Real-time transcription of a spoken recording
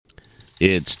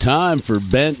It's time for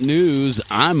Bent News.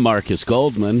 I'm Marcus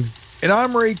Goldman. And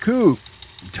I'm Ray Coop.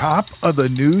 Top of the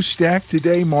news stack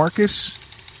today, Marcus.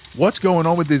 What's going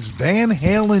on with this Van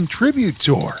Halen tribute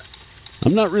tour?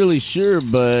 I'm not really sure,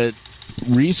 but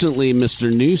recently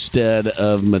Mr. Newstead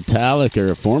of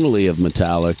Metallica, or formerly of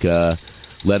Metallica,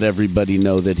 let everybody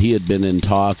know that he had been in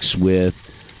talks with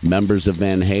members of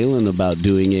Van Halen about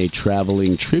doing a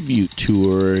traveling tribute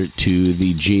tour to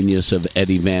the genius of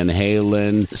Eddie Van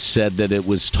Halen. Said that it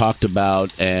was talked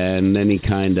about, and then he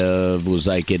kind of was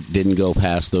like, it didn't go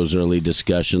past those early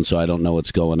discussions, so I don't know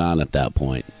what's going on at that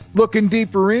point. Looking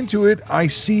deeper into it, I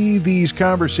see these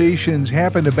conversations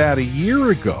happened about a year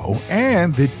ago,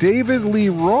 and that David Lee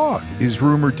Roth is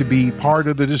rumored to be part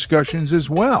of the discussions as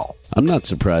well. I'm not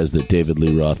surprised that David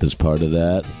Lee Roth is part of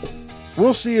that.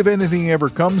 We'll see if anything ever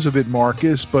comes of it,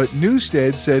 Marcus, but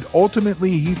Newstead said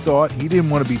ultimately he thought he didn't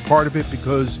want to be part of it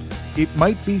because it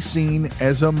might be seen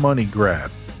as a money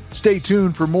grab. Stay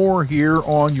tuned for more here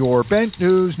on your Bent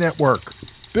News Network.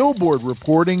 Billboard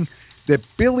reporting that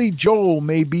Billy Joel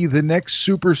may be the next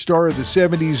superstar of the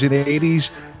 70s and 80s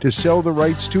to sell the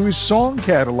rights to his song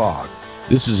catalog.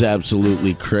 This is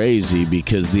absolutely crazy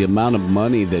because the amount of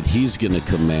money that he's going to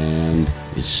command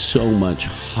is so much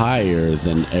higher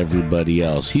than everybody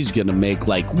else. He's going to make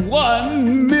like $1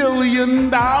 million.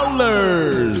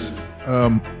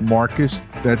 Marcus,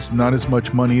 that's not as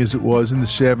much money as it was in the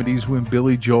 70s when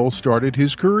Billy Joel started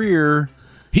his career.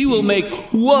 He will make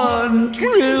 $1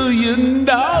 trillion.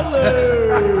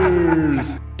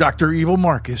 Dr. Evil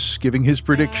Marcus giving his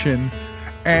prediction.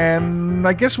 And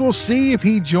I guess we'll see if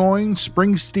he joins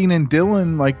Springsteen and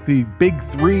Dylan, like the big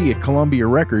three at Columbia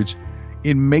Records,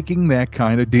 in making that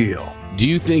kind of deal. Do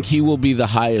you think he will be the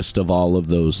highest of all of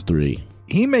those three?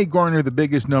 He may garner the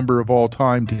biggest number of all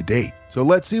time to date. So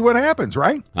let's see what happens,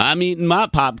 right? I'm eating my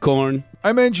popcorn.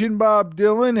 I mentioned Bob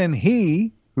Dylan, and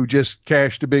he, who just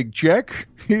cashed a big check,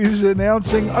 is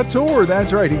announcing a tour.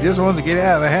 That's right. He just wants to get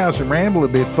out of the house and ramble a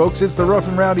bit, folks. It's the Rough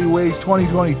and Rowdy Ways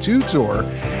 2022 tour.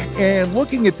 And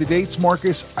looking at the dates,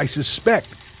 Marcus, I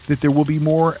suspect that there will be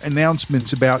more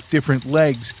announcements about different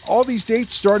legs. All these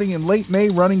dates starting in late May,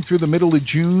 running through the middle of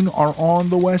June, are on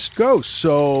the West Coast.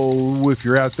 So if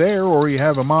you're out there or you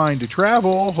have a mind to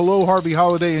travel, hello, Harvey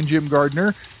Holiday and Jim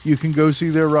Gardner, you can go see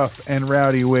their Rough and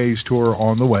Rowdy Ways tour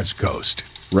on the West Coast.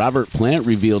 Robert Plant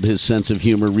revealed his sense of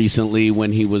humor recently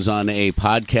when he was on a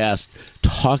podcast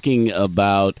talking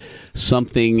about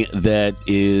something that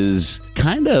is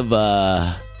kind of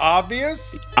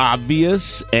obvious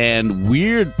and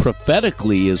weird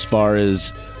prophetically as far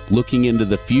as looking into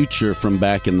the future from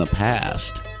back in the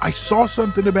past. I saw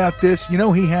something about this. You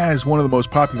know, he has one of the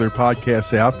most popular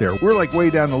podcasts out there. We're like way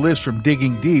down the list from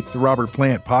Digging Deep, the Robert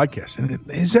Plant podcast. And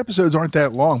his episodes aren't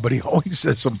that long, but he always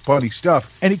says some funny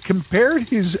stuff. And he compared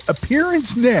his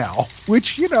appearance now,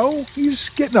 which, you know, he's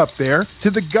getting up there, to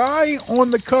the guy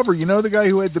on the cover. You know, the guy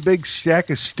who had the big stack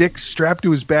of sticks strapped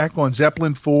to his back on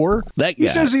Zeppelin 4? That guy. He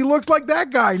says he looks like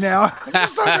that guy now. I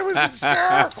just thought it was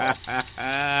hysterical.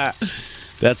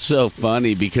 That's so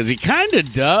funny because he kind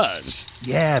of does.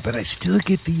 Yeah, but I still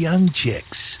get the young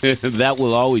chicks. That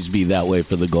will always be that way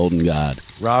for the Golden God.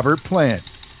 Robert Plant,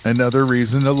 another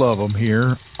reason to love him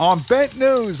here on Bent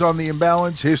News on the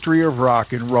imbalanced history of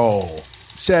rock and roll.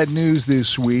 Sad news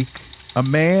this week. A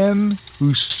man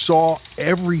who saw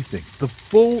everything, the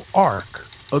full arc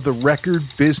of the record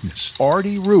business,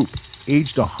 Artie Roop,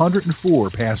 aged 104,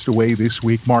 passed away this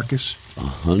week, Marcus.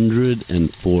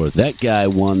 104. That guy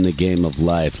won the game of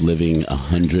life, living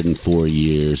 104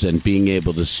 years and being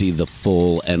able to see the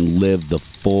full and live the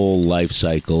full life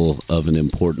cycle of an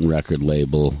important record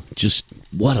label. Just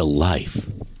what a life.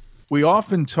 We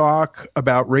often talk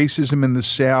about racism in the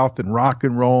South and rock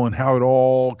and roll and how it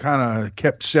all kind of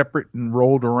kept separate and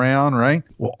rolled around, right?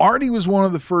 Well, Artie was one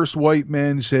of the first white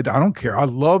men who said, I don't care, I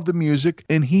love the music.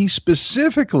 And he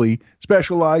specifically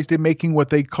specialized in making what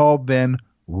they called then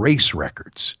race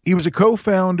records. He was a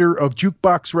co-founder of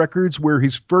Jukebox Records, where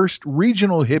his first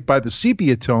regional hit by the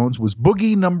Sepia Tones was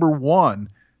Boogie Number 1.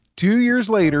 2 years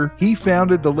later, he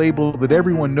founded the label that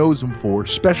everyone knows him for,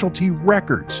 Specialty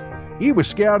Records. He was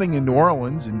scouting in New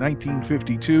Orleans in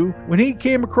 1952 when he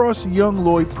came across a young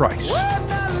Lloyd Price.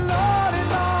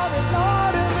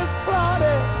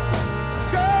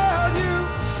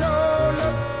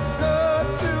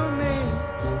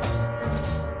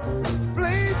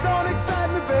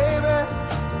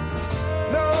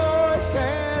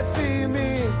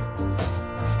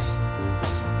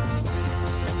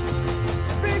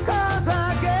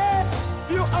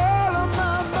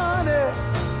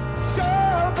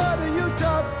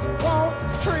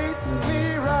 Treat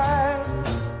me right.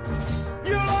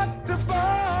 You like to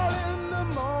buy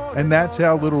And that's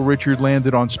how Little Richard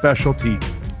landed on Specialty.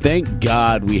 Thank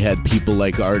God we had people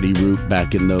like Artie Root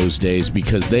back in those days,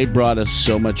 because they brought us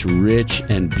so much rich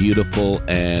and beautiful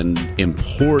and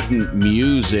important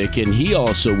music. And he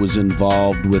also was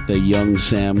involved with a young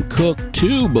Sam Cooke,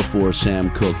 too, before Sam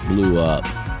Cooke blew up.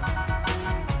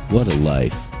 What a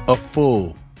life. A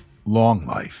full, long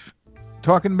life.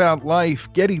 Talking about life,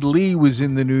 Geddy Lee was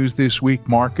in the news this week,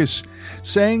 Marcus,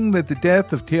 saying that the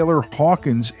death of Taylor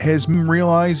Hawkins has made him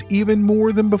realize even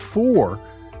more than before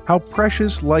how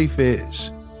precious life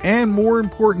is. And more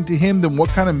important to him than what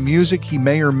kind of music he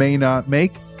may or may not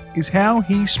make is how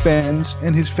he spends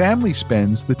and his family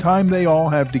spends the time they all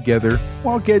have together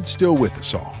while Ged's still with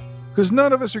us all. Because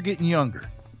none of us are getting younger,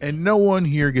 and no one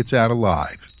here gets out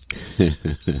alive.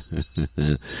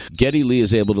 Geddy Lee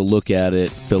is able to look at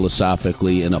it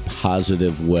philosophically in a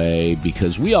positive way,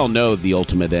 because we all know the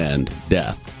ultimate end,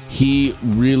 death. He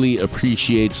really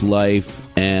appreciates life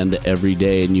and every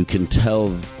day, and you can tell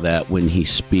that when he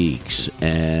speaks.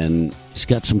 And he's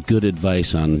got some good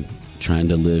advice on trying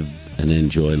to live and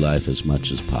enjoy life as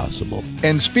much as possible.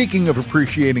 And speaking of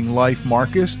appreciating life,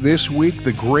 Marcus, this week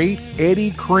the great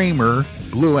Eddie Kramer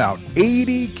blew out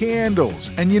 80 candles.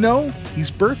 And you know,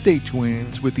 he's birthday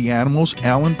twins with the Animals'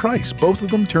 Alan Price. Both of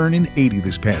them turning 80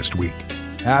 this past week.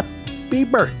 Happy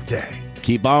birthday.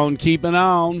 Keep on keeping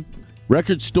on.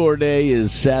 Record Store Day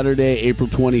is Saturday, April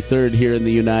 23rd here in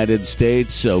the United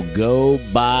States, so go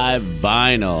buy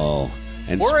vinyl.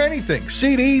 Or anything.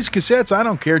 CDs, cassettes, I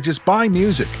don't care. Just buy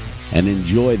music. And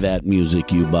enjoy that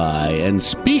music you buy. And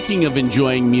speaking of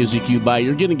enjoying music you buy,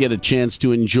 you're going to get a chance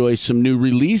to enjoy some new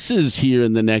releases here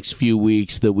in the next few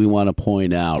weeks that we want to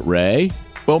point out, Ray.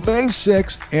 Well, May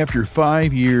 6th, after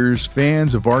 5 years,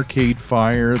 fans of Arcade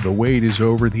Fire, The Wait Is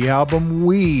Over, the album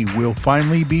We will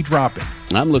finally be dropping.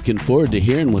 I'm looking forward to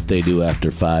hearing what they do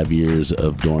after 5 years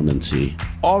of dormancy.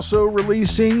 Also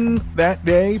releasing that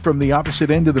day from the opposite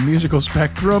end of the musical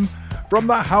spectrum, from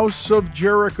the House of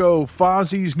Jericho,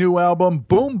 Fozzie's new album,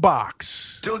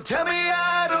 Boombox. Don't tell me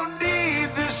I don't need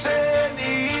this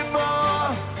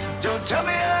anymore. Don't tell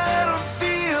me I don't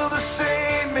feel the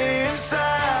same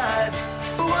inside.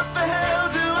 What the hell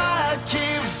do I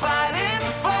keep fighting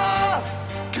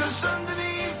for? 'Cause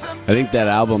underneath I think that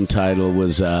album title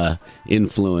was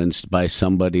influenced by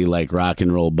somebody like Rock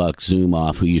and Roll Buck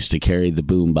Zumhofe, who used to carry the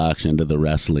boombox into the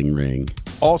wrestling ring.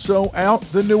 Also out,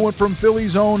 the new one from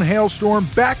Philly's own Hailstorm,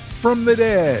 Back from the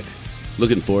Dead.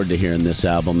 Looking forward to hearing this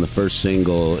album. The first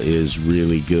single is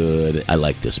really good. I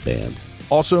like this band.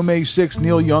 Also May 6th,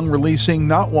 Neil Young releasing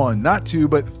not one, not two,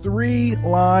 but 3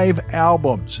 live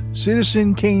albums.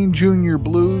 Citizen Kane Jr.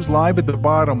 Blues live at the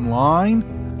Bottom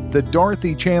Line, the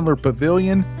Dorothy Chandler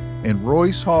Pavilion, and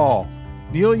Royce Hall.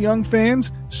 Neil Young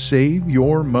fans, save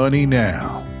your money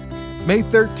now. May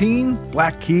 13,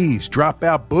 Black Keys, Drop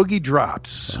Out Boogie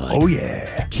Drops. Oh,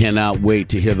 yeah. Cannot wait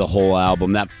to hear the whole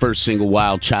album. That first single,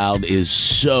 Wild Child, is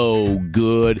so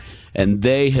good. And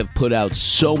they have put out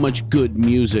so much good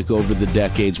music over the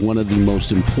decades. One of the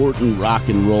most important rock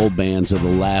and roll bands of the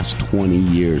last 20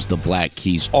 years, the Black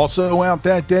Keys. Also out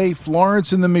that day,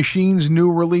 Florence and the Machine's new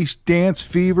release, Dance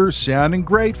Fever. Sounding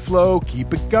great, Flo.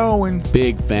 Keep it going.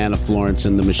 Big fan of Florence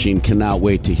and the Machine. Cannot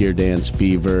wait to hear Dance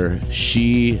Fever.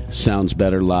 She sounds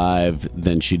better live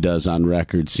than she does on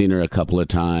record. Seen her a couple of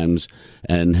times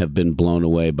and have been blown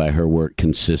away by her work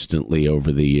consistently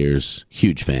over the years.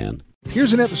 Huge fan.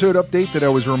 Here's an episode update that I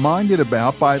was reminded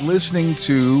about by listening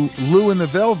to Lou and the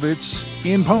Velvets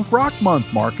in Punk Rock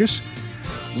Month, Marcus.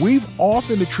 We've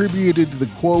often attributed the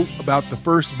quote about the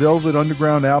first Velvet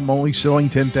Underground album only selling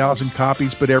 10,000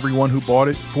 copies, but everyone who bought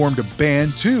it formed a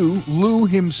band to Lou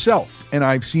himself. And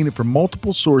I've seen it from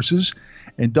multiple sources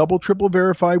and double, triple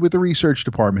verified with the research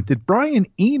department that Brian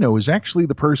Eno is actually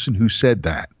the person who said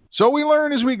that. So we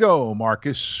learn as we go,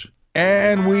 Marcus.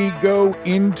 And we go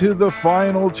into the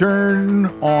final turn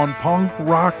on Punk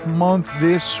Rock Month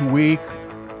this week.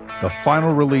 The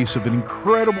final release of an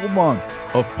incredible month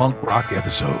of punk rock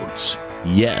episodes.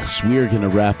 Yes, we are going to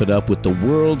wrap it up with the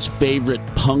world's favorite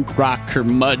punk rock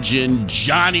curmudgeon,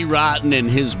 Johnny Rotten and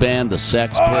his band, the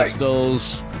Sex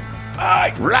Pistols.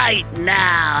 Right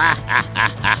now.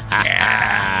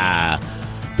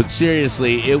 But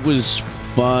seriously, it was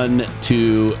fun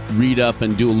to read up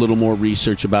and do a little more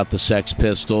research about the Sex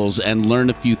Pistols and learn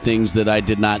a few things that I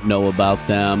did not know about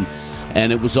them.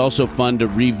 And it was also fun to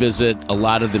revisit a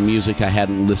lot of the music I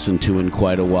hadn't listened to in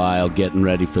quite a while, getting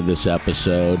ready for this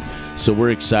episode. So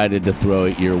we're excited to throw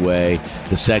it your way.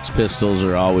 The Sex Pistols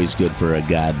are always good for a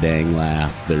goddamn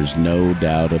laugh. There's no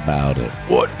doubt about it.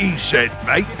 What he said,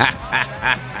 mate.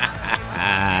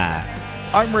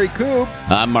 I'm Ray Coob.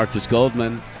 I'm Marcus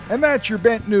Goldman. And that's your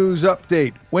Bent News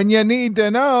Update. When you need to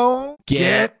know,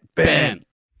 Get bent.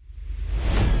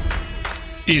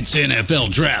 It's NFL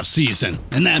draft season,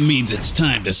 and that means it's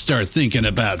time to start thinking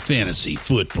about fantasy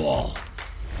football.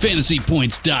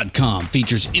 FantasyPoints.com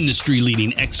features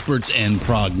industry-leading experts and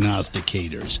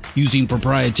prognosticators using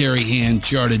proprietary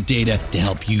hand-charted data to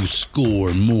help you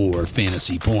score more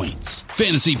fantasy points.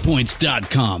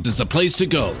 FantasyPoints.com is the place to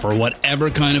go for whatever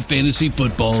kind of fantasy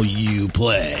football you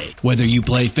play. Whether you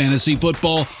play fantasy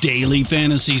football, daily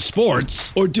fantasy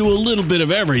sports, or do a little bit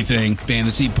of everything,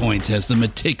 Fantasy Points has the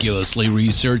meticulously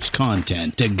researched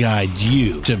content to guide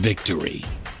you to victory.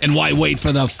 And why wait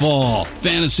for the fall?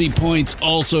 Fantasy Points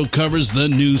also covers the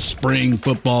new spring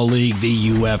football league, the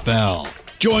UFL.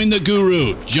 Join the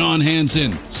guru, John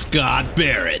Hansen, Scott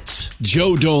Barrett,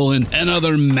 Joe Dolan, and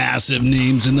other massive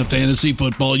names in the fantasy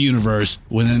football universe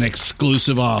with an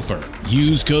exclusive offer.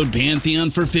 Use code Pantheon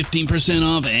for 15%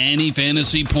 off any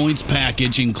Fantasy Points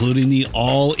package, including the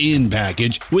all-in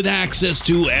package, with access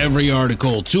to every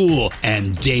article, tool,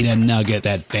 and data nugget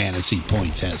that Fantasy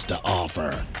Points has to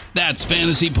offer. That's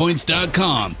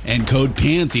FantasyPoints.com and code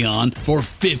Pantheon for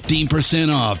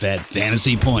 15% off at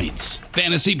Fantasy Points.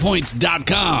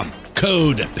 FantasyPoints.com,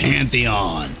 code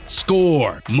Pantheon.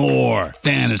 Score more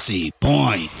fantasy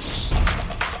points.